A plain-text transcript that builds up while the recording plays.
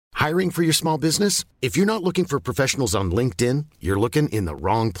Hiring for your small business? If you're not looking for professionals on LinkedIn, you're looking in the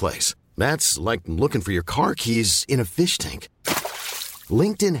wrong place. That's like looking for your car keys in a fish tank.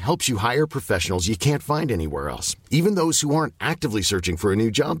 LinkedIn helps you hire professionals you can't find anywhere else, even those who aren't actively searching for a new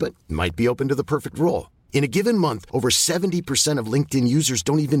job but might be open to the perfect role. In a given month, over 70% of LinkedIn users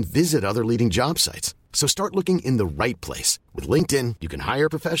don't even visit other leading job sites. So start looking in the right place. With LinkedIn, you can hire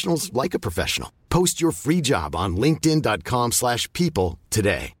professionals like a professional. Post your free job on linkedin.com/people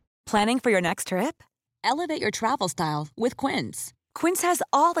today. Planning for your next trip? Elevate your travel style with Quince. Quince has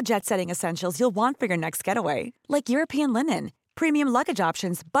all the jet-setting essentials you'll want for your next getaway, like European linen, premium luggage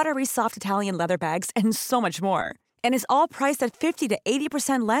options, buttery soft Italian leather bags, and so much more. And is all priced at 50 to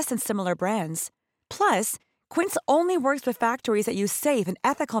 80% less than similar brands. Plus, Quince only works with factories that use safe and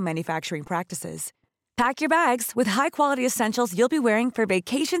ethical manufacturing practices. Pack your bags with high-quality essentials you'll be wearing for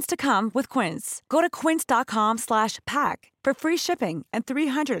vacations to come with Quince. Go to quince.com/pack for free shipping and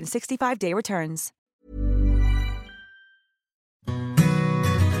 365-day returns.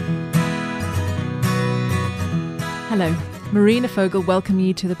 Hello, Marina Fogel welcome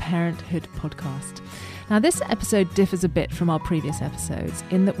you to the Parenthood Podcast. Now, this episode differs a bit from our previous episodes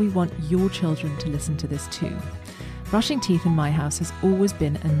in that we want your children to listen to this too. Brushing teeth in my house has always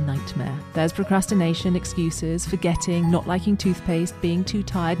been a nightmare. There's procrastination, excuses, forgetting, not liking toothpaste, being too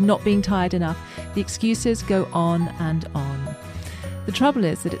tired, not being tired enough. The excuses go on and on. The trouble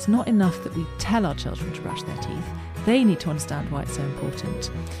is that it's not enough that we tell our children to brush their teeth. They need to understand why it's so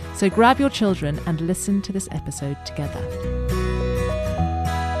important. So grab your children and listen to this episode together.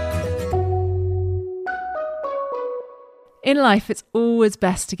 In life, it's always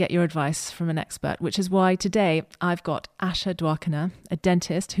best to get your advice from an expert, which is why today I've got Asha Dwakana, a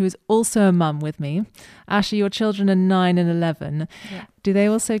dentist who is also a mum with me. Asha, your children are 9 and 11. Yeah. Do they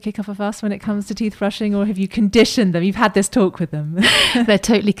also kick up a fuss when it comes to teeth brushing, or have you conditioned them? You've had this talk with them. They're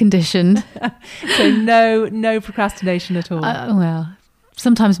totally conditioned. So no procrastination at all. Well,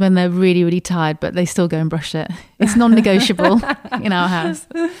 sometimes when they're really, really tired, but they still go and brush it. It's non-negotiable in our house.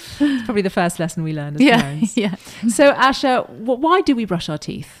 It's probably the first lesson we learn as parents. Yeah. So Asha, why do we brush our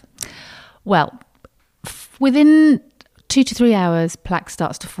teeth? Well, within 2 to 3 hours, plaque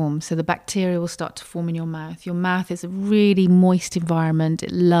starts to form. So the bacteria will start to form in your mouth. Your mouth is a really moist environment.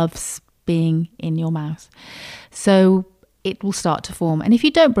 It loves being in your mouth. So it will start to form. And if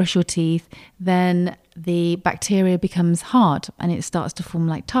you don't brush your teeth, then the bacteria becomes hard and it starts to form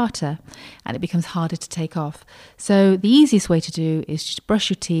like tartar and it becomes harder to take off. So the easiest way to do is just brush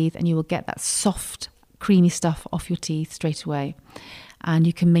your teeth and you will get that soft, creamy stuff off your teeth straight away. And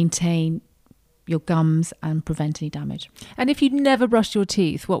you can maintain your gums and prevent any damage. And if you'd never brushed your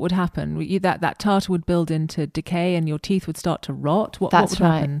teeth, what would happen? That tartar would build into decay and your teeth would start to rot? What would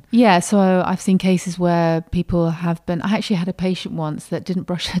happen? Yeah, so I've seen cases where people have been... I actually had a patient once that didn't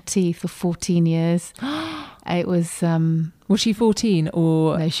brush her teeth for 14 years. It was... was she 14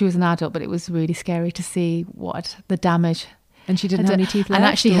 or...? No, she was an adult, but it was really scary to see what the damage... And she didn't have any teeth left? And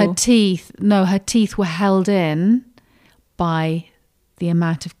actually her teeth were held in by the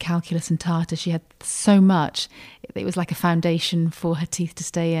amount of calculus and tartar. She had so much, it was like a foundation for her teeth to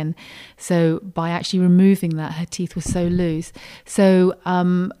stay in. So by actually removing that, her teeth were so loose. So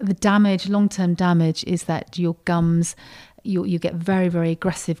the damage, long-term damage, is that your gums, you get very, very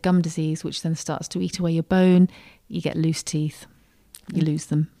aggressive gum disease, which then starts to eat away your bone. You get loose teeth. You lose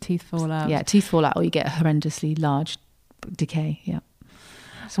them. Teeth fall out. Yeah, teeth fall out, or you get a horrendously large decay. Yeah.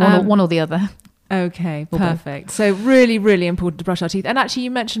 So one or the other. Okay, perfect. So really, really important to brush our teeth. And actually,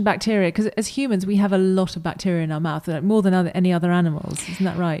 you mentioned bacteria, because as humans, we have a lot of bacteria in our mouth, more than any other animals. Isn't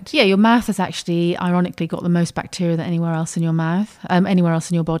that right? Yeah, your mouth has actually, ironically, got the most bacteria than anywhere else in your mouth, anywhere else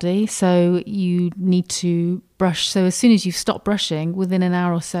in your body. So you need to brush. So as soon as you stop brushing, within an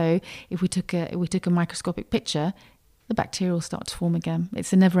hour or so, if we took a microscopic picture, the bacteria will start to form again.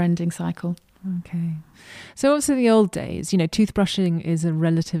 It's a never-ending cycle. Okay. So obviously in the old days, toothbrushing is a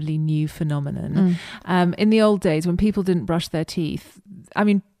relatively new phenomenon. In the old days, when people didn't brush their teeth,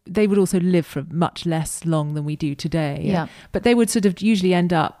 they would also live for much less long than we do today. Yeah. But they would sort of usually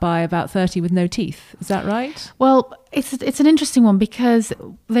end up by about 30 with no teeth. Is that right? Well, it's an interesting one, because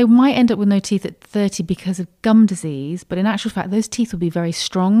they might end up with no teeth at 30 because of gum disease. But in actual fact, those teeth will be very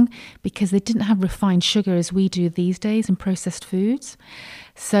strong because they didn't have refined sugar as we do these days in processed foods.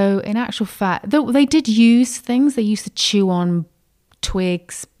 So in actual fact, they did use things. They used to chew on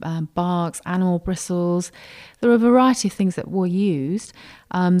twigs, barks, animal bristles. There were a variety of things that were used.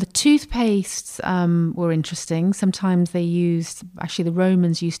 The toothpastes were interesting. Sometimes the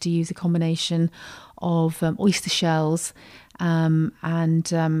Romans used to use a combination of oyster shells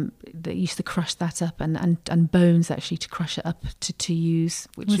They used to crush that up, and bones actually to crush it up to use.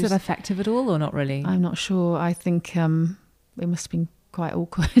 Was it effective at all or not really? I'm not sure. I think it must have been quite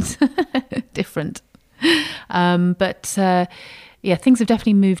awkward, different. But things have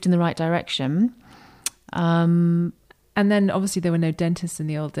definitely moved in the right direction. And then obviously there were no dentists in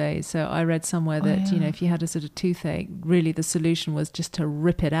the old days. So I read somewhere that, if you had a sort of toothache, really the solution was just to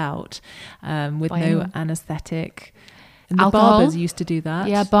rip it out with no anaesthetic. And the barbers used to do that.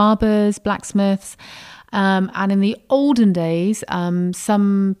 Yeah, barbers, blacksmiths. And in the olden days,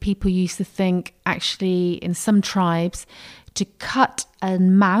 some people used to think, actually, in some tribes, to cut a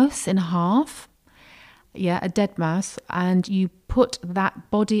mouse in half, a dead mouse, and you put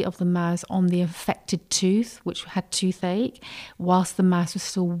that body of the mouse on the affected tooth, which had toothache, whilst the mouse was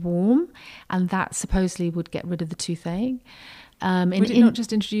still warm, and that supposedly would get rid of the toothache. Would it not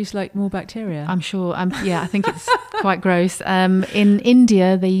just introduce more bacteria? I'm sure. I think it's quite gross. In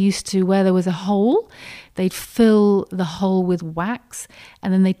India, they used to, where there was a hole, they'd fill the hole with wax,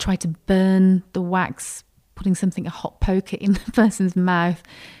 and then they'd try to burn the wax, putting a hot poker in the person's mouth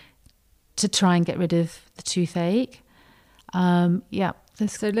to try and get rid of the toothache.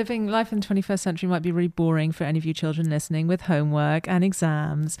 So living life in the 21st century might be really boring for any of you children listening with homework and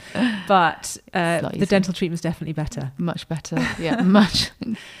exams, but the dental treatment's definitely better. Much better, much.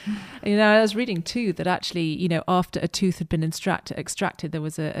 I was reading too that actually, after a tooth had been extracted, there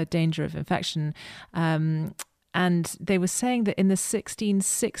was a danger of infection. And they were saying that in the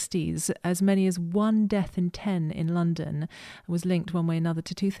 1660s, as many as 1 death in 10 in London was linked one way or another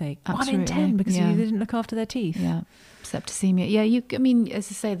to toothache. Absolutely. 1 in 10 because they didn't look after their teeth. Yeah, septicemia. Yeah, as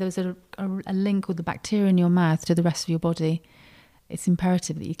I say, there's a link with the bacteria in your mouth to the rest of your body. It's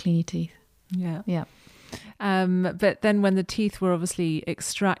imperative that you clean your teeth. Yeah. Yeah. But then when the teeth were obviously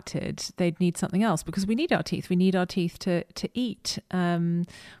extracted, they'd need something else because we need our teeth. We need our teeth to eat.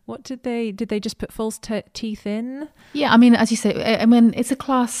 What did they just put false teeth in? Yeah, as you say, it's a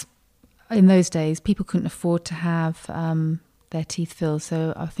class in those days. People couldn't afford to have their teeth filled.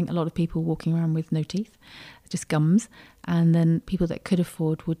 So I think a lot of people walking around with no teeth, just gums. And then people that could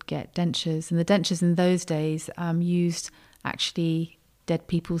afford would get dentures. And the dentures in those days used actually dead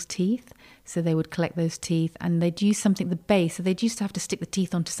people's teeth, so they would collect those teeth and they'd use something, the base, so they'd used to have to stick the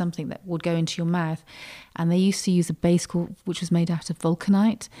teeth onto something that would go into your mouth, and they used to use a base which was made out of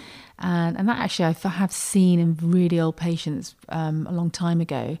vulcanite, and that actually I have seen in really old patients a long time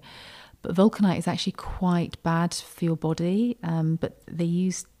ago. But vulcanite is actually quite bad for your body, but they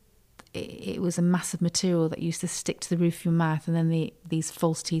used it was a massive material that used to stick to the roof of your mouth, and then these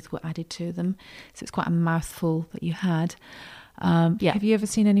false teeth were added to them, so it's quite a mouthful that you had. Have you ever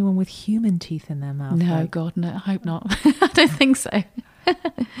seen anyone with human teeth in their mouth? No, God, no, I hope not. I don't think so.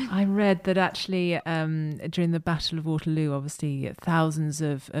 I read that actually during the Battle of Waterloo, obviously thousands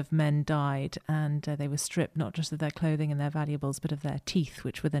of men died, and they were stripped not just of their clothing and their valuables, but of their teeth,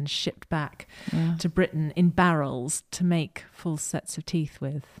 which were then shipped back to Britain in barrels to make full sets of teeth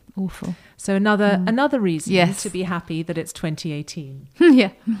with. Awful. So another reason to be happy that it's 2018.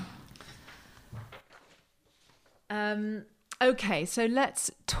 Yeah. Okay, so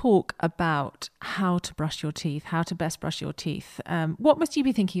let's talk about how to brush your teeth, how to best brush your teeth. What must you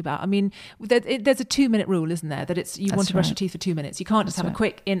be thinking about? There's a 2-minute rule, isn't there? That you want to brush your teeth for 2 minutes. You can't just have a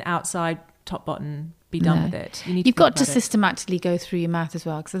quick in, outside, top button, be done with it. You've got to systematically go through your mouth as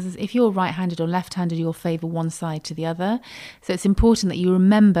well, because if you're right-handed or left-handed, you'll favour one side to the other. So it's important that you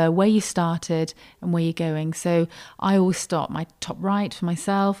remember where you started and where you're going. So I always start my top right for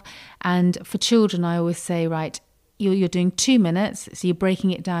myself, and for children I always say, right, you're doing 2 minutes, so you're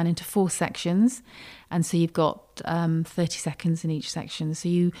breaking it down into 4 sections, and so you've got 30 seconds in each section.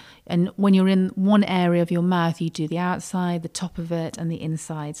 And when you're in one area of your mouth, you do the outside, the top of it, and the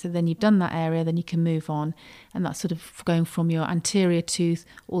inside. So then you've done that area, then you can move on, and that's sort of going from your anterior tooth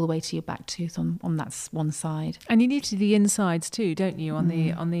all the way to your back tooth on that one side. And you need to do the insides too, don't you? On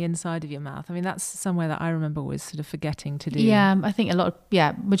the inside of your mouth. That's somewhere that I remember always sort of forgetting to do. Yeah, I think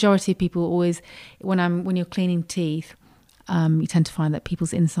majority of people always, when you're cleaning teeth, you tend to find that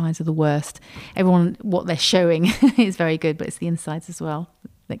people's insides are the worst. Everyone, what they're showing is very good, but it's the insides as well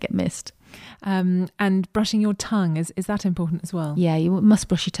that get missed. And brushing your tongue, is that important as well? Yeah, you must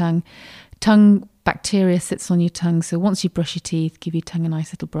brush your tongue. Tongue bacteria sits on your tongue. So once you brush your teeth, give your tongue a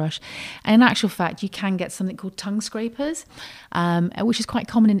nice little brush. And in actual fact, you can get something called tongue scrapers, which is quite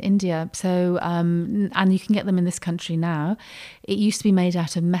common in India. So, and you can get them in this country now. It used to be made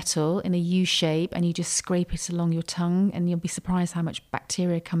out of metal in a U shape, and you just scrape it along your tongue, and you'll be surprised how much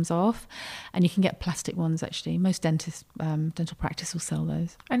bacteria comes off. And you can get plastic ones, actually. Most dentists, dental practice will sell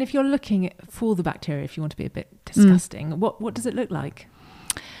those. And if you're looking for the bacteria, if you want to be a bit disgusting, what does it look like?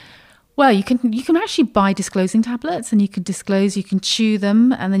 Well, you can actually buy disclosing tablets, and you can chew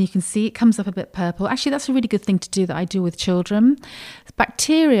them, and then you can see it comes up a bit purple. Actually, that's a really good thing to do that I do with children.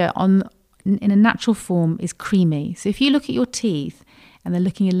 Bacteria in a natural form is creamy. So if you look at your teeth and they're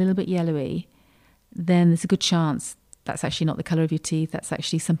looking a little bit yellowy, then there's a good chance that's actually not the colour of your teeth. That's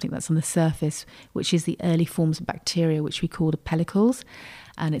actually something that's on the surface, which is the early forms of bacteria, which we call the pellicles.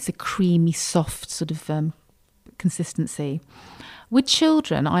 And it's a creamy, soft sort of consistency. With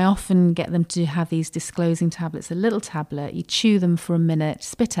children, I often get them to have these disclosing tablets, a little tablet. You chew them for a minute,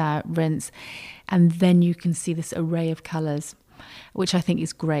 spit out, rinse, and then you can see this array of colours, which I think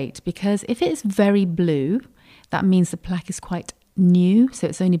is great, because if it is very blue, that means the plaque is quite new, so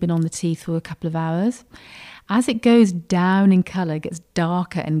it's only been on the teeth for a couple of hours. As it goes down in colour, gets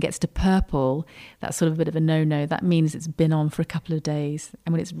darker and gets to purple, that's sort of a bit of a no-no. That means it's been on for a couple of days.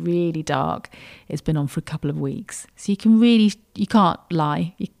 And when it's really dark, it's been on for a couple of weeks. So you can't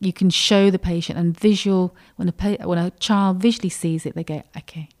lie. You can show the patient, and when a child visually sees it, they go,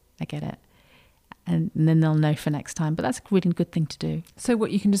 okay, I get it. And then they'll know for next time. But that's a really good thing to do. So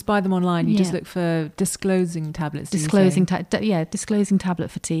what, you can just buy them online? You just look for disclosing tablets? Disclosing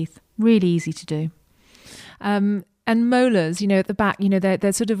tablet for teeth. Really easy to do. And molars, at the back,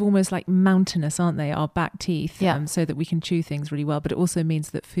 they're sort of almost like mountainous, aren't they? Our back teeth, so that we can chew things really well. But it also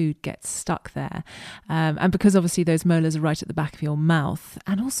means that food gets stuck there. And because obviously those molars are right at the back of your mouth.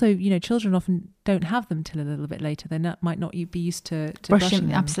 And also, children often don't have them till a little bit later. They might not be used to brushing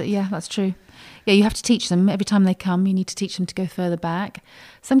them. Absolutely, yeah, that's true. Yeah, you have to teach them. Every time they come, you need to teach them to go further back.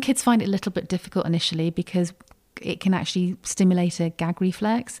 Some kids find it a little bit difficult initially because it can actually stimulate a gag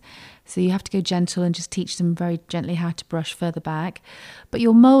reflex. So you have to go gentle and just teach them very gently how to brush further back. But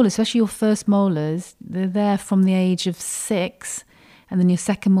your molars, especially your first molars, they're there from the age of 6. And then your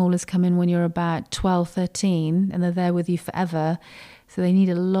second molars come in when you're about 12, 13, and they're there with you forever. So they need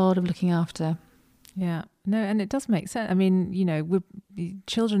a lot of looking after. Yeah, no, and it does make sense. I mean,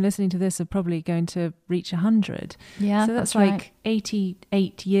 children listening to this are probably going to reach 100. Yeah, so that's right. like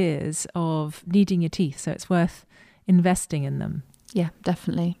 88 years of needing your teeth. So it's worth investing in them. Yeah,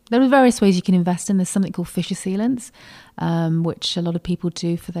 definitely. There are various ways you can invest in. There's something called fissure sealants, which a lot of people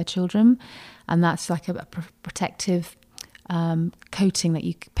do for their children. And that's like a protective coating that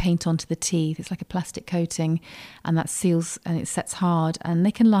you paint onto the teeth. It's like a plastic coating, and that seals and it sets hard, and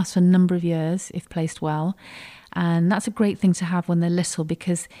they can last for a number of years if placed well. And that's a great thing to have when they're little,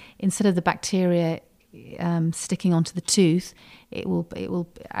 because instead of the bacteria sticking onto the tooth, it will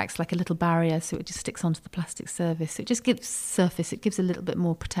act like a little barrier, so it just sticks onto the plastic surface. So it just gives it gives a little bit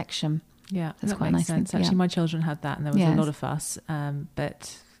more protection. Yeah, that's quite makes nice sense. Actually, my children had that, and there was a lot of fuss,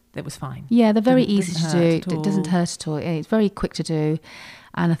 but it was fine. Yeah, they're very easy to do. It doesn't hurt at all. It's very quick to do,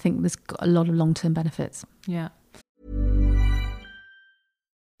 and I think there's got a lot of long-term benefits. Yeah.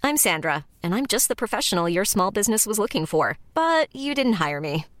 I'm Sandra, and I'm just the professional your small business was looking for. But you didn't hire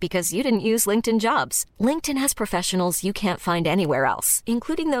me because you didn't use LinkedIn Jobs. LinkedIn has professionals you can't find anywhere else,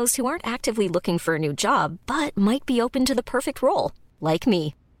 including those who aren't actively looking for a new job, but might be open to the perfect role, like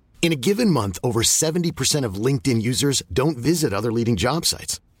me. In a given month, over 70% of LinkedIn users don't visit other leading job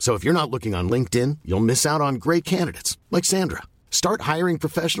sites. So if you're not looking on LinkedIn, you'll miss out on great candidates like Sandra. Start hiring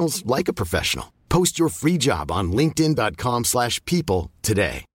professionals like a professional. Post your free job on linkedin.com/people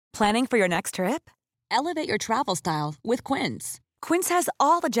today. Planning for your next trip? Elevate your travel style with Quince. Quince has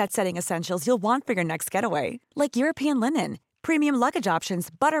all the jet-setting essentials you'll want for your next getaway, like European linen, premium luggage options,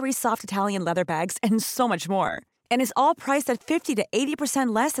 buttery soft Italian leather bags, and so much more. And is all priced at 50 to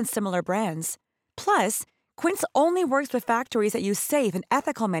 80% less than similar brands. Plus, Quince only works with factories that use safe and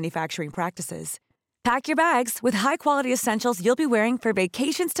ethical manufacturing practices. Pack your bags with high-quality essentials you'll be wearing for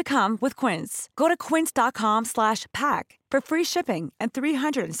vacations to come with Quince. Go to quince.com/pack for free shipping and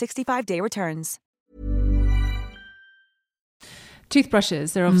 365-day returns.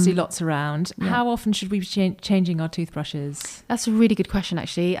 Toothbrushes, there are obviously lots around. Yeah. How often should we be changing our toothbrushes? That's a really good question,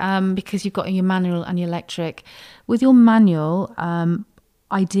 actually, because you've got your manual and your electric. With your manual,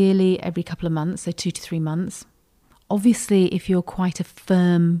 ideally every couple of months, so 2 to 3 months. Obviously, if you're quite a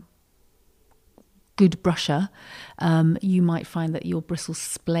firm, good brusher, you might find that your bristles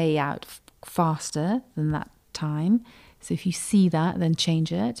splay out faster than that time. So if you see that, then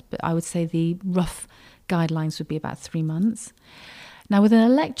change it. But I would say the rough guidelines would be about 3 months. Now, with an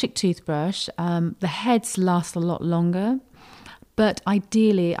electric toothbrush, the heads last a lot longer, but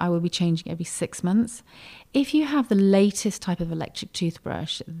ideally I would be changing every 6 months. If you have the latest type of electric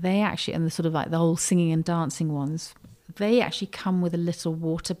toothbrush, they actually, and the sort of like the whole singing and dancing ones, they actually come with a little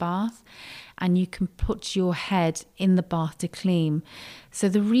water bath, and you can put your head in the bath to clean. So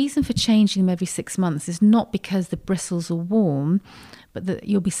the reason for changing them every 6 months is not because the bristles are warm, but that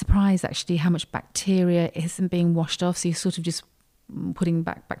you'll be surprised actually how much bacteria isn't being washed off. So you're sort of just putting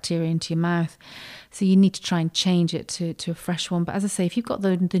back bacteria into your mouth. So you need to try and change it to a fresh one. But as I say, if you've got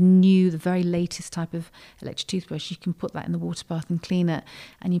the very latest type of electric toothbrush, you can put that in the water bath and clean it,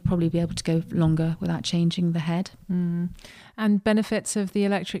 and you'll probably be able to go longer without changing the head. And benefits of the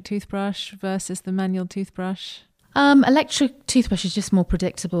electric toothbrush versus the manual toothbrush? Electric toothbrush is just more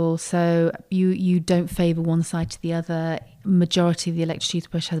predictable, so you don't favour one side to the other. Majority of the electric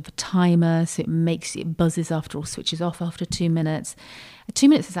toothbrush has a timer, so it buzzes after or switches off after 2 minutes. 2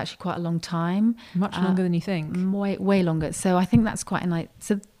 minutes is actually quite a long time. Much longer than you think. Way longer. So I think that's quite a nice.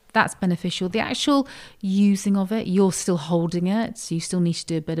 So that's beneficial. The actual using of it, you're still holding it, so you still need to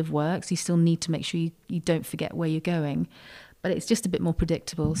do a bit of work. So you still need to make sure you don't forget where you're going. But it's just a bit more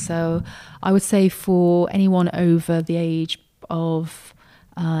predictable. So I would say for anyone over the age of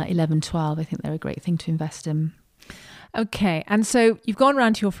 11, 12, I think they're a great thing to invest in. Okay. And so you've gone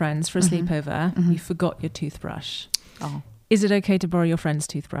round to your friends for a sleepover. You forgot your toothbrush. Oh. Is it okay to borrow your friend's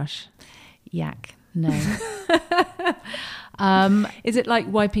toothbrush? Yak. No. Is it like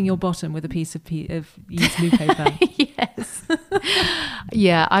wiping your bottom with a piece of used new paper? Yes.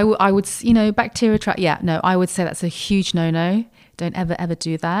 Yeah, I would, bacteria trap. Yeah, no, I would say that's a huge no-no. Don't ever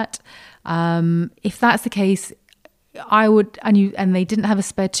do that. If that's the case, I would, and they didn't have a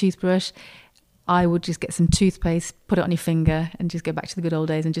spare toothbrush, I would just get some toothpaste, put it on your finger, and just go back to the good old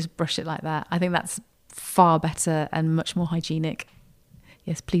days and just brush it like that. I think that's far better and much more hygienic.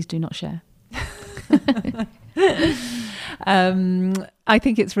 Yes, please do not share. I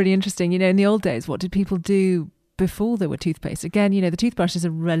think it's really interesting. In the old days, what did people do before there were toothpaste? Again, the toothbrush is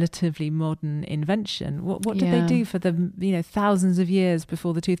a relatively modern invention. What did they do for the thousands of years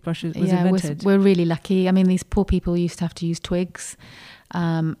before the toothbrush was invented? We're really lucky. I mean, these poor people used to have to use twigs,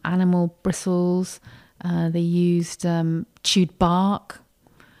 animal bristles. They used chewed bark,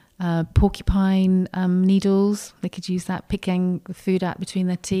 porcupine needles. They could use that, picking the food out between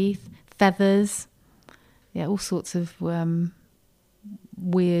their teeth, feathers. Yeah, all sorts of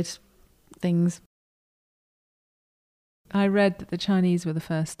weird things. I read that the Chinese were the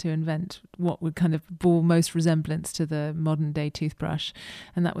first to invent what would kind of bore most resemblance to the modern day toothbrush,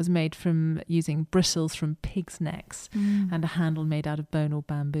 and that was made from using bristles from pigs' necks and a handle made out of bone or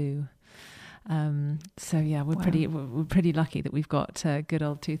bamboo. So yeah, we're pretty lucky that we've got good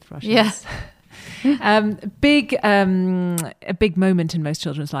old toothbrushes. Yes. A big moment in most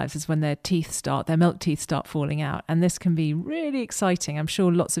children's lives is when their milk teeth start falling out, and this can be really exciting. I'm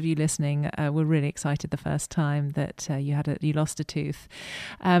sure lots of you listening were really excited the first time that you lost a tooth.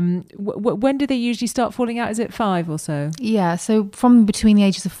 When do they usually start falling out? Is it 5 or so? Yeah, so from between the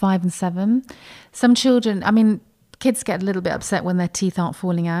ages of 5 and 7. Some children, kids get a little bit upset when their teeth aren't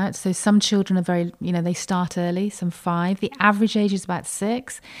falling out. So some children are very, they start early, some 5. The average age is about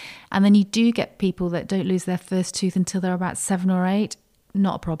 6. And then you do get people that don't lose their first tooth until they're about 7 or 8.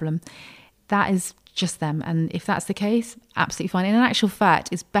 Not a problem. That is just them. And if that's the case, absolutely fine. In actual fact,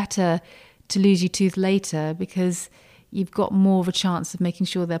 it's better to lose your tooth later because you've got more of a chance of making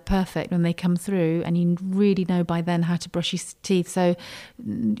sure they're perfect when they come through, and you really know by then how to brush your teeth. So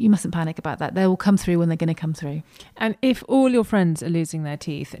you mustn't panic about that. They will come through when they're going to come through. And if all your friends are losing their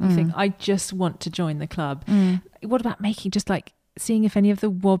teeth and you think, I just want to join the club, what about seeing if any of the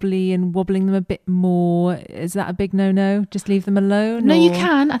wobbly and wobbling them a bit more? Is that a big no-no? Just leave them alone? No, you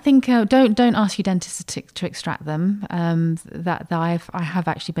can. I think don't ask your dentist to extract them. I have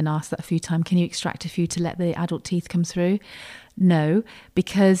actually been asked that a few times. Can you extract a few to let the adult teeth come through? No,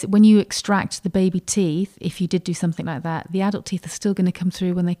 because when you extract the baby teeth, if you did do something like that, the adult teeth are still going to come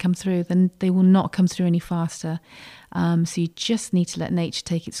through when they come through. Then they will not come through any faster. So you just need to let nature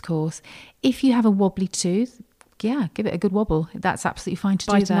take its course. If you have a wobbly tooth, yeah, give it a good wobble. That's absolutely fine to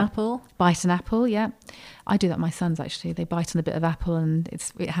do that. Bite an apple? Bite an apple, yeah. I do that with my sons, actually. They bite on a bit of apple and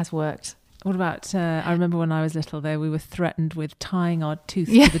it has worked. What about, I remember when I was little we were threatened with tying our tooth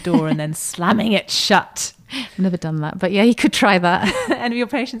to the door and then slamming it shut. I've never done that, but yeah, you could try that. Any of your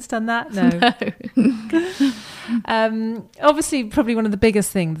patients done that? No. Obviously, probably one of the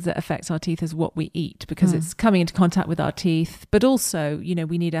biggest things that affects our teeth is what we eat, because it's coming into contact with our teeth. But also,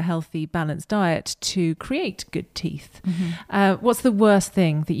 we need a healthy, balanced diet to create good teeth. What's the worst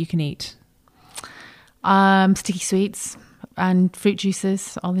thing that you can eat? Sticky sweets and fruit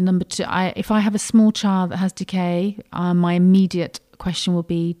juices are the number two. If I have a small child that has decay, my immediate question will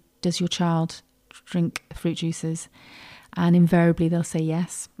be, does your child drink fruit juices? And invariably they'll say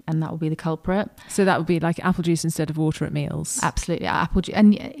yes, and that will be the culprit. So that would be like apple juice instead of water at meals? Absolutely, apple juice.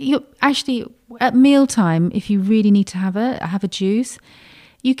 And you actually, at mealtime, if you really need to have a juice,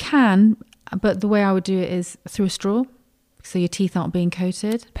 you can, but the way I would do it is through a straw, so your teeth aren't being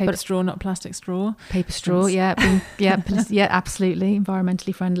coated. Paper straw, not plastic straw? Paper straw, yeah, absolutely,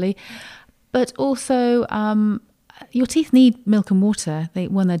 environmentally friendly. But also, your teeth need milk and water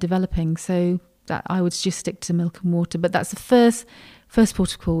when they're developing, so that I would just stick to milk and water. But that's the first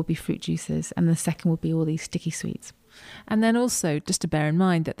port of call would be fruit juices, and the second would be all these sticky sweets. And then also, just to bear in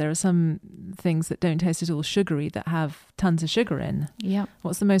mind that there are some things that don't taste at all sugary that have tons of sugar in. Yeah.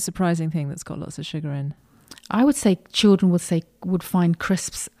 What's the most surprising thing that's got lots of sugar in? I would say children would find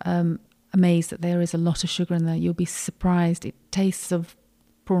crisps amazed that there is a lot of sugar in there. You'll be surprised. It tastes of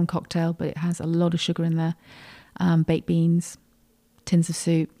prawn cocktail, but it has a lot of sugar in there. Baked beans, tins of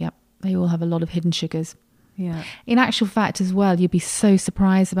soup, yep. They all have a lot of hidden sugars. Yeah. In actual fact as well, you'd be so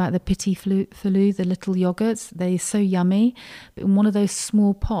surprised about the Petit Filou, the little yogurts. They're so yummy. But in one of those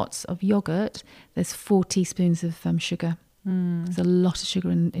small pots of yogurt, there's 4 teaspoons of sugar. There's a lot of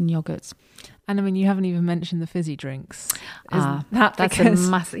sugar in yogurts. And I mean, you haven't even mentioned the fizzy drinks. That's a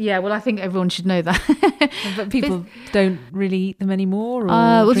massive... Yeah, well, I think everyone should know that. But people don't really eat them anymore?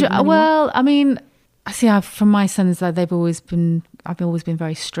 Well, I mean... See, from my sons, I've always been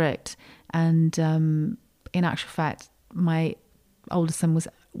very strict, and in actual fact, my oldest son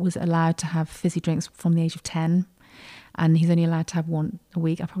was allowed to have fizzy drinks from the age of 10, and he's only allowed to have one a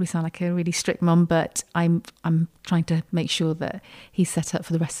week. I probably sound like a really strict mum, but I'm trying to make sure that he's set up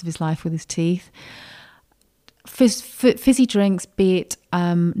for the rest of his life with his teeth. Fizzy drinks, be it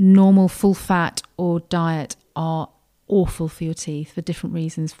normal, full fat or diet, are awful for your teeth for different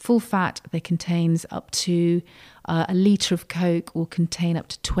reasons. Full fat, they contains up to a litre of Coke will contain up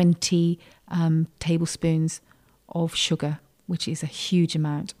to 20 tablespoons of sugar, which is a huge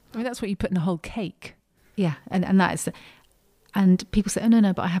amount. I mean, that's what you put in a whole cake. Yeah, and that's... And people say, oh,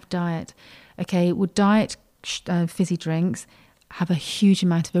 no, but I have diet. Okay, well, diet fizzy drinks have a huge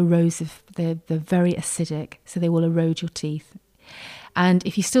amount of erosive... They're very acidic, so they will erode your teeth. And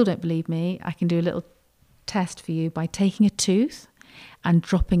if you still don't believe me, I can do a little test for you by taking a tooth and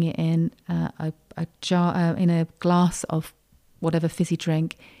dropping it in a jar, in a glass of whatever fizzy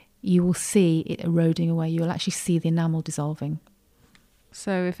drink. You will see it eroding away. You will actually see the enamel dissolving.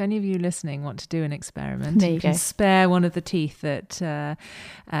 So if any of you listening want to do an experiment, you can spare one of the teeth that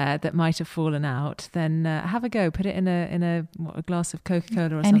might have fallen out, then have a go. Put it in a glass of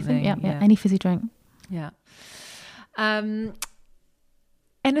Coca-Cola or anything, something. Yeah, any fizzy drink. Yeah.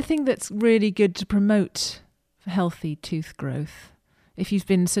 Anything that's really good to promote healthy tooth growth? If you've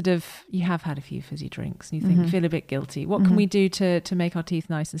been you have had a few fizzy drinks and you think you feel a bit guilty, what can we do to make our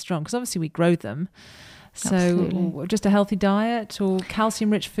teeth nice and strong? Because obviously we grow them. So Absolutely. Just a healthy diet or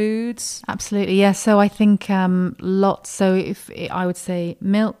calcium-rich foods? Absolutely, yeah. So I think lots. So I would say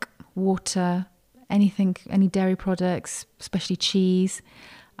milk, water, anything, any dairy products, especially cheese,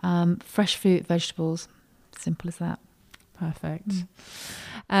 fresh fruit, vegetables. Simple as that. Perfect.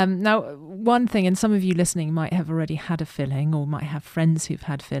 Now, one thing, and some of you listening might have already had a filling or might have friends who've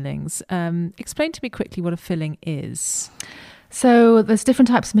had fillings. Explain to me quickly what a filling is. So there's different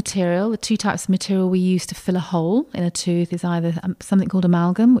types of material. The 2 types of material we use to fill a hole in a tooth is either something called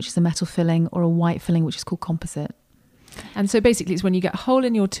amalgam, which is a metal filling, or a white filling, which is called composite. And so basically it's when you get a hole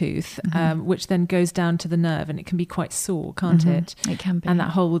in your tooth, which then goes down to the nerve, and it can be quite sore, can't it? It can be. And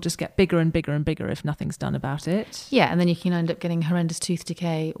that hole will just get bigger and bigger and bigger if nothing's done about it. Yeah, and then you can end up getting horrendous tooth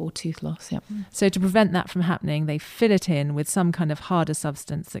decay or tooth loss, yeah. So to prevent that from happening, they fill it in with some kind of harder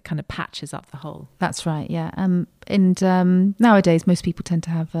substance that kind of patches up the hole. That's right, yeah. And nowadays most people tend to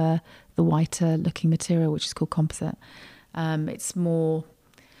have the whiter looking material, which is called composite. It's more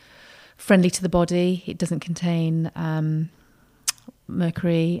friendly to the body. It doesn't contain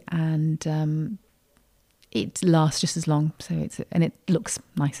mercury, and it lasts just as long. So it looks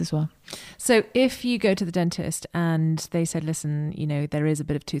nice as well. So if you go to the dentist and they said, listen, there is a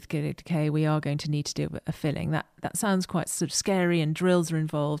bit of tooth decay, we are going to need to do a filling. That sounds quite sort of scary, and drills are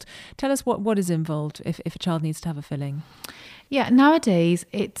involved. Tell us what is involved if a child needs to have a filling. Yeah, nowadays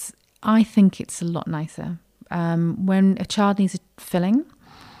I think it's a lot nicer. When a child needs a filling,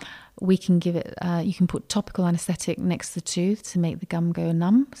 we can give it, you can put topical anaesthetic next to the tooth to make the gum go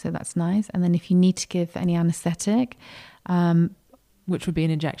numb. So that's nice. And then if you need to give any anaesthetic, which would be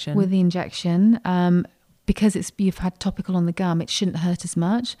an injection. With the injection, because you've had topical on the gum, it shouldn't hurt as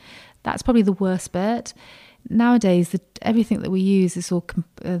much. That's probably the worst bit. Nowadays, everything that we use is all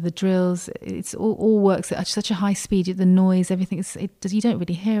the drills. It's all works at such a high speed. The noise, everything, you don't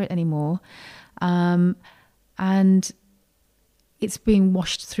really hear it anymore, and it's being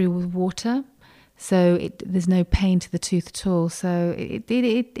washed through with water, so there's no pain to the tooth at all. So it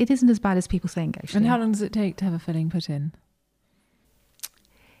isn't as bad as people think, actually. And how long does it take to have a filling put in?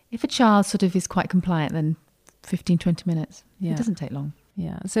 If a child sort of is quite compliant, then 15, 20 minutes. Yeah. It doesn't take long.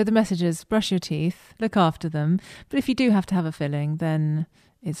 Yeah. So the message is brush your teeth, look after them. But if you do have to have a filling, then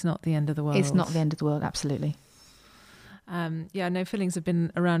it's not the end of the world. It's not the end of the world, absolutely. No, fillings have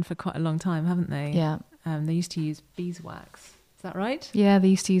been around for quite a long time, haven't they? Yeah. They used to use beeswax. Is that right? Yeah, they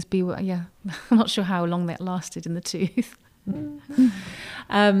used to use beeswax. Yeah. I'm not sure how long that lasted in the tooth.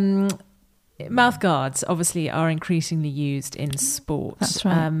 Mouth guards obviously are increasingly used in sport. That's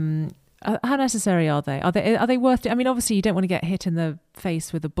right. How necessary are they? Are they worth it? I mean, obviously you don't want to get hit in the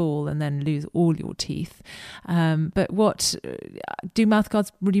face with a ball and then lose all your teeth. But do mouth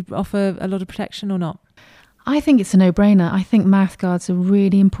guards really offer a lot of protection or not? I think it's a no-brainer. I think mouth guards are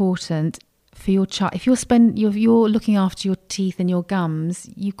really important for your child. If you're looking after your teeth and your gums,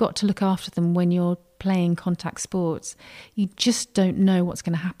 you've got to look after them when you're playing contact sports. You just don't know what's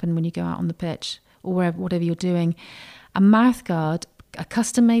going to happen when you go out on the pitch or whatever you're doing. A mouth guard, a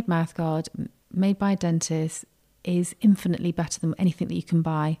custom-made mouth guard made by a dentist, is infinitely better than anything that you can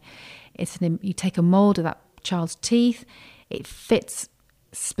buy. You take a mould of that child's teeth, it fits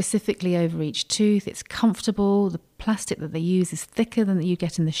specifically over each tooth, it's comfortable, the plastic that they use is thicker than that you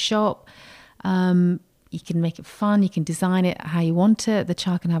get in the shop. You can make it fun, you can design it how you want it, the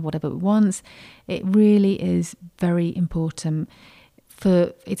child can have whatever it wants. It really is very important.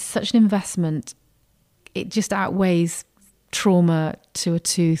 It's such an investment, it just outweighs trauma to a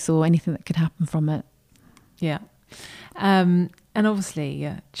tooth or anything that could happen from it. Yeah. And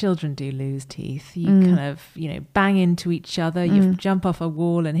obviously, children do lose teeth. You kind of, bang into each other, you jump off a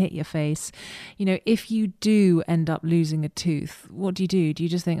wall and hit your face. If you do end up losing a tooth, what do you do? Do you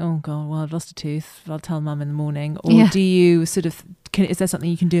just think, oh God, well, I've lost a tooth, I'll tell mum in the morning? Or do you sort of, is there something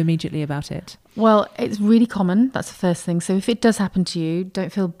you can do immediately about it? Well, it's really common. That's the first thing. So if it does happen to you,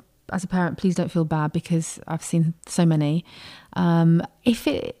 as a parent, please don't feel bad, because I've seen so many. If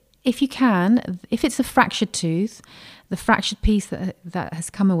it's a fractured tooth, the fractured piece that has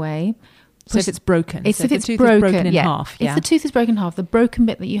come away. So if it's broken. If the tooth is broken in half. If the tooth is broken in half, the broken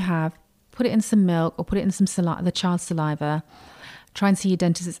bit that you have, put it in some milk or put it in some the child's saliva. Try and see your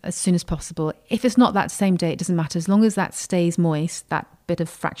dentist as soon as possible. If it's not that same day, it doesn't matter. As long as that stays moist, that bit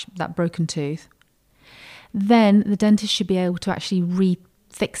of that broken tooth, then the dentist should be able to actually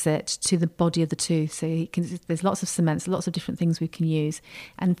fix it to the body of the tooth. So there's lots of cements, lots of different things we can use,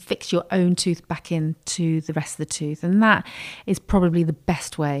 and fix your own tooth back into the rest of the tooth. And that is probably the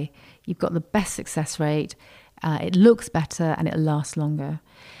best way. You've got the best success rate. It looks better and it lasts longer.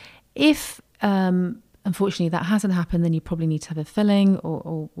 If unfortunately that hasn't happened, then you probably need to have a filling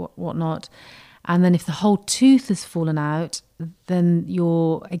or whatnot. And then if the whole tooth has fallen out, then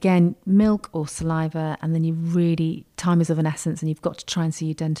you're, again, milk or saliva, and then time is of an essence, and you've got to try and see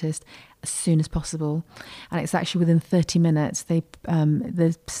your dentist as soon as possible. And it's actually within 30 minutes. The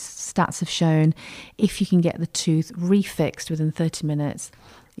stats have shown if you can get the tooth refixed within 30 minutes,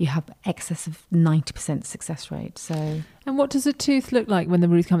 you have excess of 90% success rate. So, and what does a tooth look like when the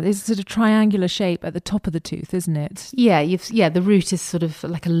root comes? It's a sort of triangular shape at the top of the tooth, isn't it? Yeah, the root is sort of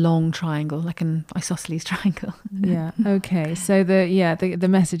like a long triangle, like an isosceles triangle. Yeah. Okay. So the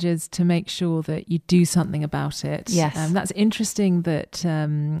message is to make sure that you do something about it. Yes. That's interesting that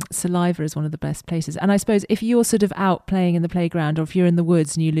saliva is one of the best places. And I suppose if you're sort of out playing in the playground, or if you're in the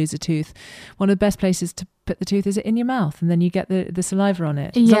woods and you lose a tooth, one of the best places to put the tooth is in your mouth, and then you get the saliva on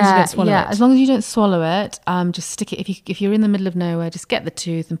it. As long as you don't swallow it. As long as you don't swallow it, just stick it. If you're in the middle of nowhere, just get the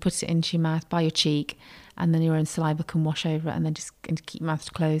tooth and put it into your mouth by your cheek, and then your own saliva can wash over it, and then just keep your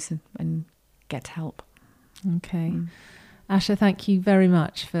mouth closed and get help. Okay. Asha, thank you very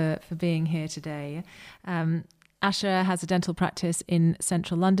much for being here today. Asha has a dental practice in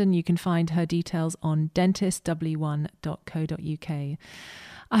central London. You can find her details on dentistw1.co.uk.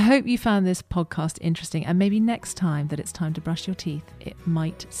 I hope you found this podcast interesting, and maybe next time that it's time to brush your teeth, it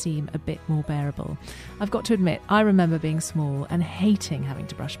might seem a bit more bearable. I've got to admit, I remember being small and hating having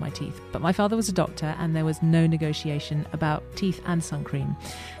to brush my teeth, but my father was a doctor and there was no negotiation about teeth and sun cream.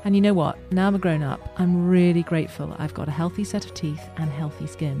 And you know what? Now I'm a grown up, I'm really grateful I've got a healthy set of teeth and healthy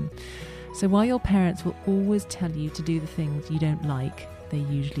skin. So while your parents will always tell you to do the things you don't like, they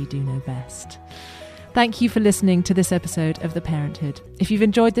usually do know best. Thank you for listening to this episode of The Parenthood. If you've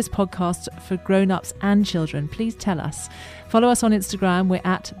enjoyed this podcast for grown-ups and children, please tell us. Follow us on Instagram, we're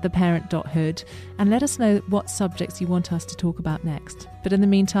at theparent.hood, and let us know what subjects you want us to talk about next. But in the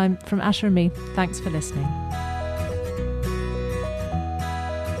meantime, from Asha and me, thanks for listening.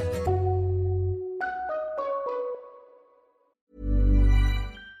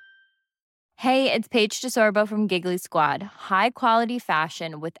 Hey, it's Paige DeSorbo from Giggly Squad. High quality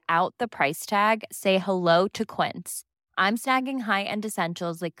fashion without the price tag. Say hello to Quince. I'm snagging high-end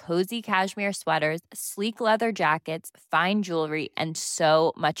essentials like cozy cashmere sweaters, sleek leather jackets, fine jewelry, and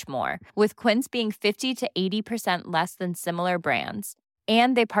so much more. With Quince being 50 to 80% less than similar brands.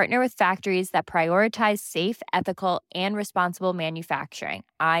 And they partner with factories that prioritize safe, ethical, and responsible manufacturing.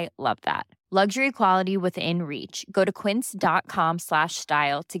 I love that. Luxury quality within reach. Go to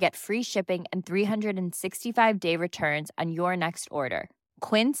quince.com/style to get free shipping and 365-day returns on your next order.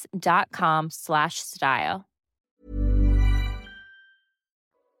 Quince.com/style.